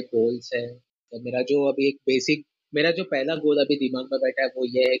बहुत सारे गोल्स हैं। तो मेरा जो अभी एक बेसिक, मेरा जो पहला गोल अभी दिमाग में बैठा है वो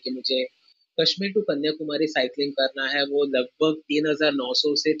ये है कि मुझे कश्मीर टू कन्याकुमारी साइकिलिंग करना है। वो लगभग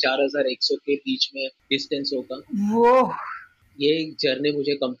 3,900 से 4,100 के बीच में डिस्टेंस होगा। वो ये जर्नी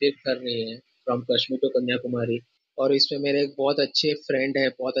मुझे कंप्लीट करनी है, फ्रॉम कश्मीर टू कन्याकुमारी। और इसमें मेरे एक बहुत अच्छे फ्रेंड है,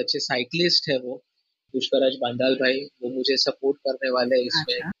 बहुत अच्छे साइकिलिस्ट है, वो पुष्कराज बांडाल भाई, वो मुझे सपोर्ट करने वाले हैं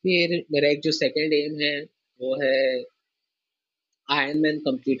इसमें। अच्छा. फिर मेरा एक जो सेकंड एम है वो है आयरन मैन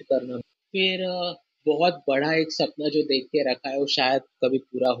कंप्लीट करना। फिर बहुत बड़ा एक सपना जो देख के रखा है वो शायद कभी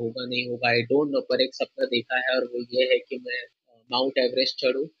पूरा होगा नहीं होगा, आई डोंट नो, पर एक सपना देखा है और वो ये है कि मैं माउंट एवरेस्ट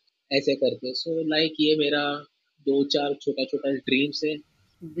चढ़ूं, ऐसे करके। सो लाइक ये मेरा दो चार छोटा छोटा ड्रीम्स है।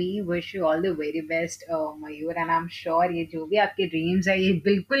 We wish you all the very best, Mayur, and I am sure ये जो भी आपके ड्रीम्स है ये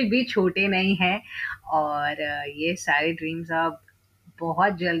बिल्कुल भी छोटे नहीं हैं. और ये सारे ड्रीम्स आप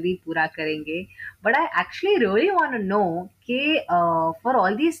बहुत जल्दी पूरा करेंगे. But I actually really want to know कि फॉर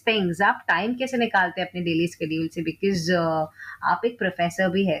ऑल दीज थिंग्स आप टाइम कैसे निकालते हैं अपने डेली स्केड्यूल से, बिकॉज आप एक प्रोफेसर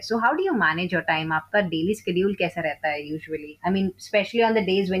भी है. So how do you manage your time? आपका डेली स्केड्यूल कैसा रहता है usually, I mean specially on the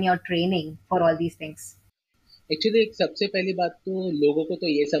days when you are training for all these things? Actually एक सबसे पहली बात तो लोगों को तो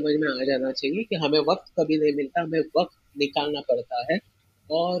ये समझ में आ जाना चाहिए कि हमें वक्त कभी नहीं मिलता, हमें वक्त निकालना पड़ता है।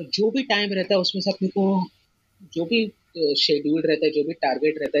 और जो भी टाइम रहता है उसमें से अपने को जो भी शेड्यूल रहता है, जो भी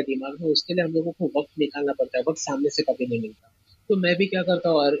टारगेट रहता है दिमाग में, उसके लिए हम लोगों को वक्त निकालना पड़ता है, वक्त सामने से कभी नहीं मिलता। तो मैं भी क्या करता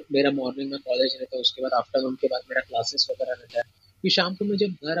हूँ, और मेरा मॉर्निंग में कॉलेज रहता है, उसके बाद आफ्टरनून के बाद मेरा क्लासेस वगैरह रहता है। फिर शाम को मैं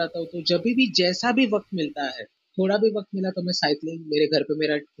जब घर आता हूँ तो जब भी जैसा भी वक्त मिलता है, थोड़ा भी वक्त मिला तो मैं साइकिलिंग, मेरे घर पे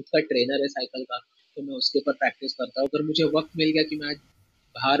मेरा खुद का ट्रेनर है साइकिल का, तो मैं उसके ऊपर प्रैक्टिस करता हूँ। अगर मुझे वक्त मिल गया कि मैं आज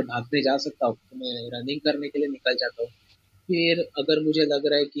बाहर भागने जा सकता हूँ तो मैं रनिंग करने के लिए निकल जाता हूँ। फिर अगर मुझे लग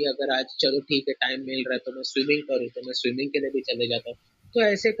रहा है कि अगर आज चलो ठीक है टाइम मिल रहा है तो मैं स्विमिंग करूँ, तो मैं स्विमिंग के लिए भी चले जाता हूँ। तो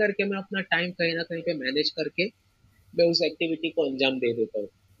ऐसे करके मैं अपना टाइम कहीं ना कहीं पे मैनेज करके मैं उस एक्टिविटी को अंजाम दे देता हूँ।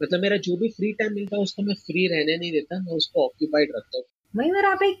 मतलब मेरा जो भी फ्री टाइम मिलता है उसको मैं फ्री रहने नहीं देता, मैं उसको ऑक्यूपाइड रखता हूँ। मयूर,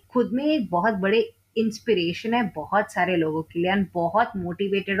 आप एक खुद में एक बहुत बड़े इंस्पिरेशन है बहुत सारे लोगों के लिए, एंड बहुत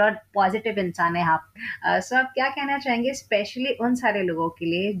मोटिवेटेड और पॉजिटिव इंसान है आप. सो आप क्या कहना चाहेंगे स्पेशली उन सारे लोगों के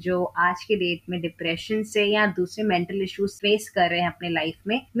लिए जो आज के डेट में डिप्रेशन से या दूसरे मेंटल इश्यूज फेस कर रहे हैं अपने लाइफ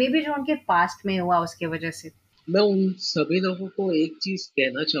में, मे बी जो उनके पास्ट में हुआ उसके वजह से? मैं उन सभी लोगों को एक चीज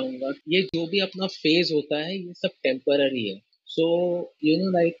कहना चाहूंगा, ये जो भी अपना फेज होता है ये सब टेम्पररी है। सो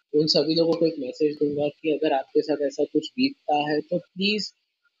लाइक उन सभी लोगों को एक मैसेज दूंगा कि अगर आपके साथ ऐसा कुछ बीतता है तो प्लीज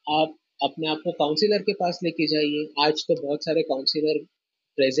आप अपने आप को काउंसलर के पास लेके जाइए। आज तो बहुत सारे काउंसलर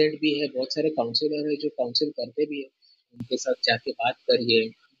प्रेजेंट भी है, बहुत सारे काउंसलर है जो काउंसिल करते भी है। उनके साथ जाके बात करिए,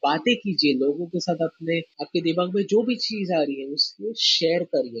 बातें कीजिए लोगों के साथ, अपने आपके दिमाग में जो भी चीज आ रही है उसको शेयर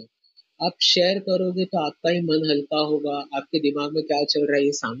करिए। आप शेयर करोगे तो आपका ही मन हल्का होगा, आपके दिमाग में क्या चल रहा है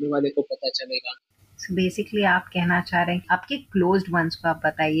ये सामने वाले को पता चलेगा। सो बेसिकली आप कहना चाह रहे हैं आपके क्लोज्ड वंस को आप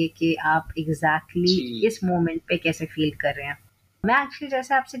बताइए कि आप एग्जैक्टली जी इस मोमेंट पे कैसे फील कर रहे हैं. मैं एक्चुअली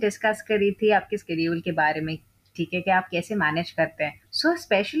जैसे आपसे डिस्कस करी थी आपके स्केड्यूल के बारे में, ठीक है, कि आप कैसे मैनेज करते हैं. सो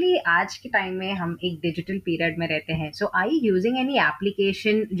स्पेशली आज के टाइम में हम एक डिजिटल पीरियड में रहते हैं. सो आई यूजिंग एनी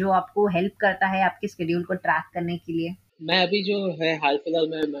एप्लीकेशन जो आपको हेल्प करता है आपके स्केड्यूल को ट्रैक करने के लिए? मैं अभी जो है हाल फिलहाल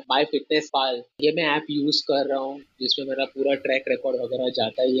में माई फिटनेस पाल, ये मैं ऐप यूज कर रहा हूँ जिसमें मेरा पूरा ट्रैक रिकॉर्ड वगैरह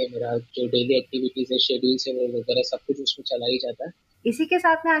जाता ही है, मेरा जो डेली एक्टिविटीज है शेड्यूल से वो वगैरह सब कुछ उसमें चला ही जाता है। इसी के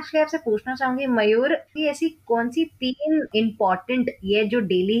साथ मैं एक्चुअली आपसे पूछना चाहूंगी मयूर कि ऐसी कौन सी 3 इम्पोर्टेंट ये जो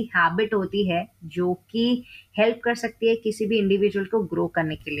डेली हैबिट होती है जो कि हेल्प कर सकती है किसी भी इंडिविजुअल को ग्रो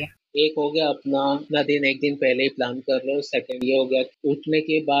करने के लिए? एक हो गया अपना दिन एक दिन पहले ही प्लान कर लो। सेकंड ये हो गया उठने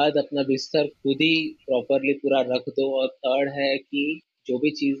के बाद अपना बिस्तर खुद ही प्रॉपरली पूरा रख दो। और थर्ड है कि जो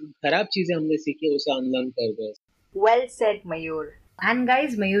भी चीज खराब चीजें हमने सीखी उसे अनलर्न कर दो। Well said Mayur. And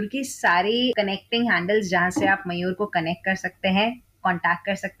guys मयूर की सारी कनेक्टिंग हैंडल्स जहाँ से आप मयूर को कनेक्ट कर सकते हैं, कांटेक्ट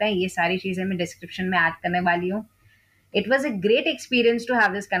कर सकते हैं, ये सारी चीजें मैं डिस्क्रिप्शन में ऐड करने वाली हूँ। It was a great experience to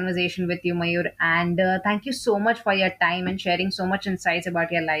have this conversation with you, Mayur, and thank you so much for your time and sharing so much insights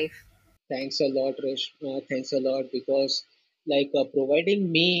about your life. Thanks a lot, Rish. Thanks a lot because like providing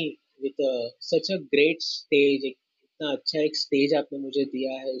me with such a great stage, इतना अच्छा एक stage आपने मुझे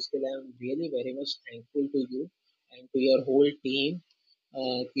दिया है उसके लिए I'm really very much thankful to you and to your whole team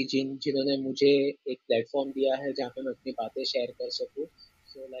कि जिन्होंने मुझे एक प्लेटफॉर्म दिया है जहाँ पे मैं अपनी बातें शेयर कर सकूँ.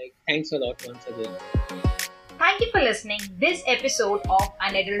 So like thanks a lot once again. Thank you for listening this episode of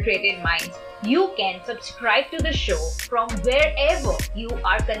Unadulterated Minds. You can subscribe to the show from wherever you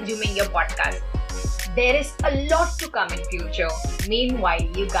are consuming your podcast. There is a lot to come in future. Meanwhile,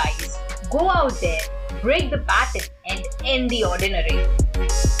 you guys, go out there, break the pattern and end the ordinary.